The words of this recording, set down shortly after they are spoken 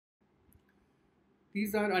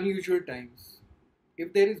These are unusual times.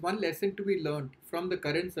 If there is one lesson to be learned from the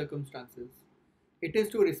current circumstances, it is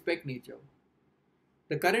to respect nature.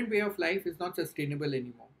 The current way of life is not sustainable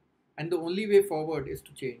anymore, and the only way forward is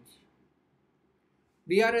to change.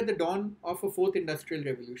 We are at the dawn of a fourth industrial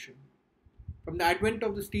revolution. From the advent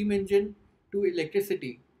of the steam engine to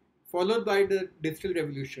electricity, followed by the digital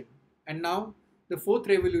revolution, and now the fourth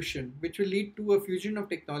revolution, which will lead to a fusion of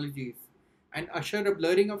technologies and usher a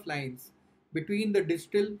blurring of lines between the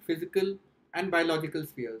digital, physical, and biological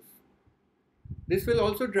spheres. This will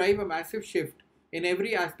also drive a massive shift in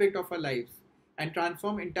every aspect of our lives and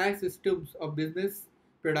transform entire systems of business,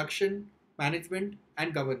 production, management,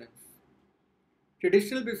 and governance.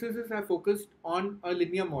 Traditional businesses have focused on a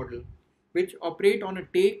linear model, which operate on a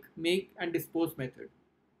take, make, and dispose method.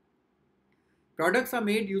 Products are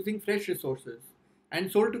made using fresh resources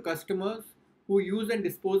and sold to customers who use and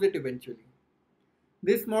dispose it eventually.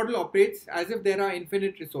 This model operates as if there are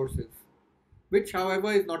infinite resources, which,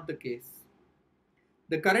 however, is not the case.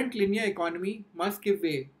 The current linear economy must give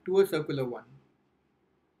way to a circular one.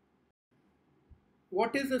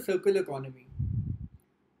 What is a circular economy?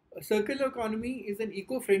 A circular economy is an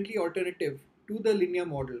eco-friendly alternative to the linear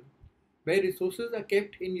model, where resources are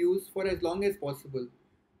kept in use for as long as possible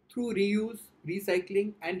through reuse,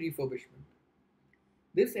 recycling, and refurbishment.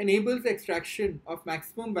 This enables the extraction of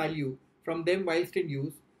maximum value from them whilst in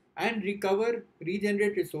use and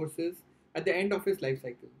regenerate resources at the end of its life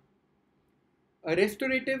cycle. A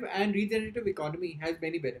restorative and regenerative economy has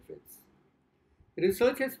many benefits.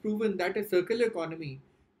 Research has proven that a circular economy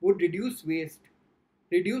would reduce waste,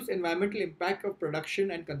 reduce environmental impact of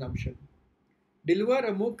production and consumption, deliver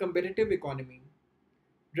a more competitive economy,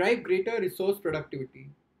 drive greater resource productivity,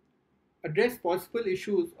 address possible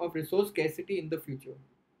issues of resource scarcity in the future.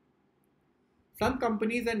 Some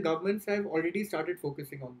companies and governments have already started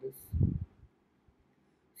focusing on this.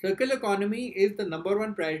 Circular economy is the number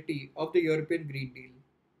one priority of the European Green Deal.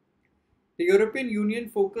 The European Union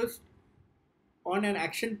focused on an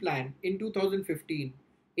action plan in 2015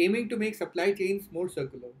 aiming to make supply chains more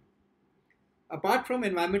circular. Apart from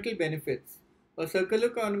environmental benefits, a circular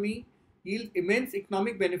economy yields immense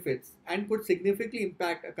economic benefits and could significantly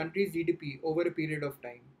impact a country's GDP over a period of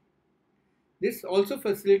time. This also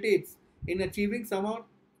facilitates in achieving some of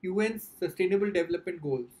UN's sustainable development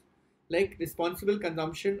goals like responsible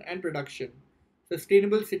consumption and production,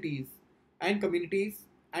 sustainable cities and communities,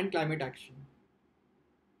 and climate action.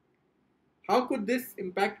 How could this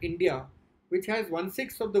impact India, which has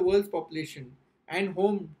one-sixth of the world's population and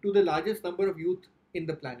home to the largest number of youth in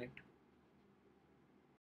the planet?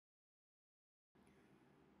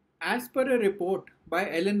 As per a report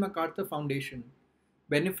by Ellen MacArthur Foundation,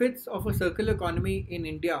 benefits of a circular economy in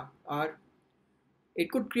India are it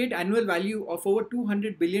could create annual value of over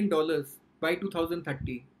 $200 billion by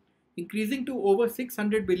 2030, increasing to over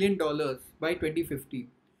 $600 billion by 2050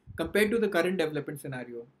 compared to the current development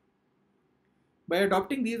scenario. By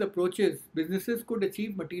adopting these approaches, businesses could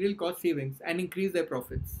achieve material cost savings and increase their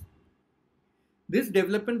profits. This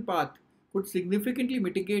development path could significantly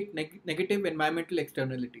mitigate negative environmental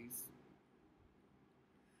externalities.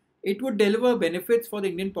 It would deliver benefits for the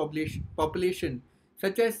Indian population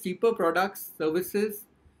such as cheaper products, services,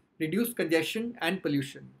 reduced congestion and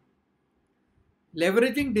pollution.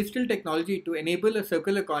 Leveraging digital technology to enable a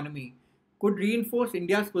circular economy could reinforce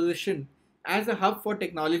India's position as a hub for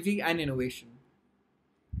technology and innovation.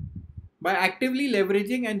 By actively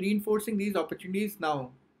leveraging and reinforcing these opportunities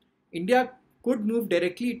now, India could move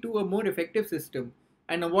directly to a more effective system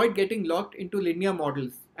and avoid getting locked into linear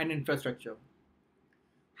models and infrastructure.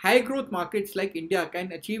 High growth markets like India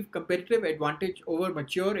can achieve competitive advantage over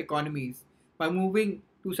mature economies by moving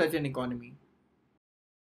to such an economy.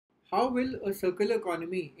 How will a circular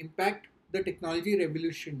economy impact the technology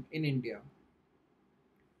revolution in India?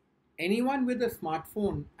 Anyone with a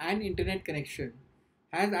smartphone and internet connection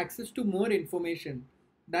has access to more information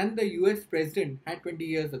than the US president had 20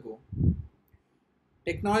 years ago.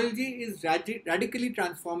 Technology is radically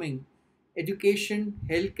transforming education,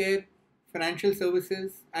 healthcare, financial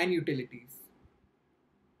services, and utilities.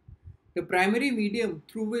 The primary medium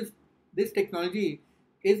through which this technology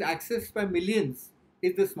is accessed by millions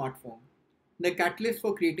is the smartphone, the catalyst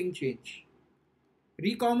for creating change.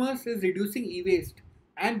 Re-commerce is reducing e-waste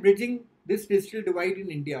and bridging this digital divide in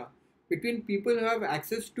India between people who have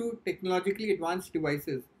access to technologically advanced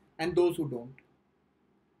devices and those who don't.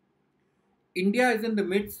 India is in the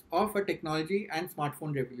midst of a technology and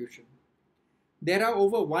smartphone revolution. There are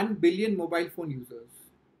over 1 billion mobile phone users.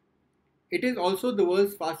 It is also the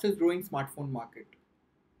world's fastest growing smartphone market.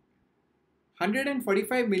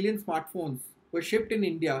 145 million smartphones were shipped in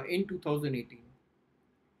India in 2018.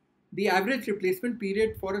 The average replacement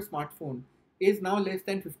period for a smartphone is now less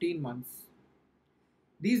than 15 months.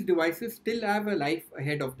 These devices still have a life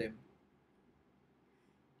ahead of them.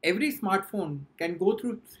 Every smartphone can go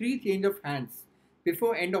through 3 change of hands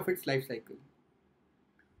before end of its life cycle.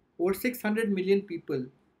 Over 600 million people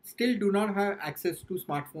still do not have access to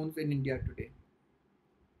smartphones in India today.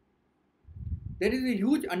 There is a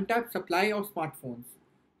huge untapped supply of smartphones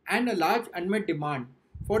and a large unmet demand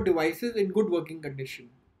for devices in good working condition.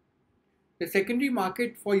 The secondary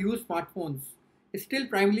market for used smartphones is still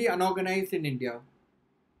primarily unorganized in India.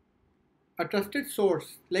 A trusted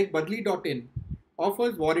source like budli.in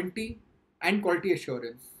offers warranty and quality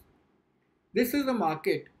assurance. This is a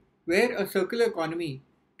market where a circular economy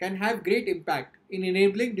can have great impact in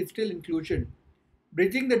enabling digital inclusion,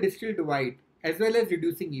 bridging the digital divide, as well as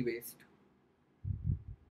reducing e-waste.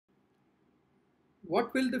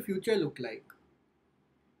 What will the future look like?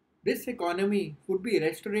 This economy would be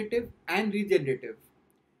restorative and regenerative,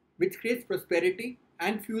 which creates prosperity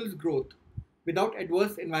and fuels growth without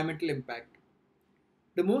adverse environmental impact.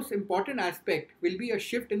 The most important aspect will be a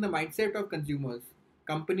shift in the mindset of consumers,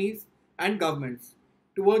 companies, and governments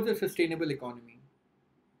towards a sustainable economy.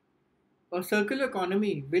 A circular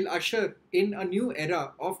economy will usher in a new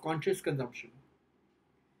era of conscious consumption.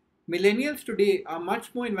 Millennials today are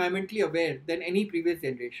much more environmentally aware than any previous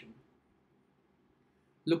generation.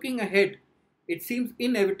 Looking ahead, it seems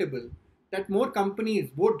inevitable that more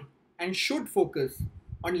companies would and should focus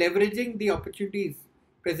on leveraging the opportunities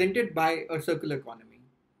presented by a circular economy.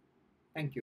 Thank you.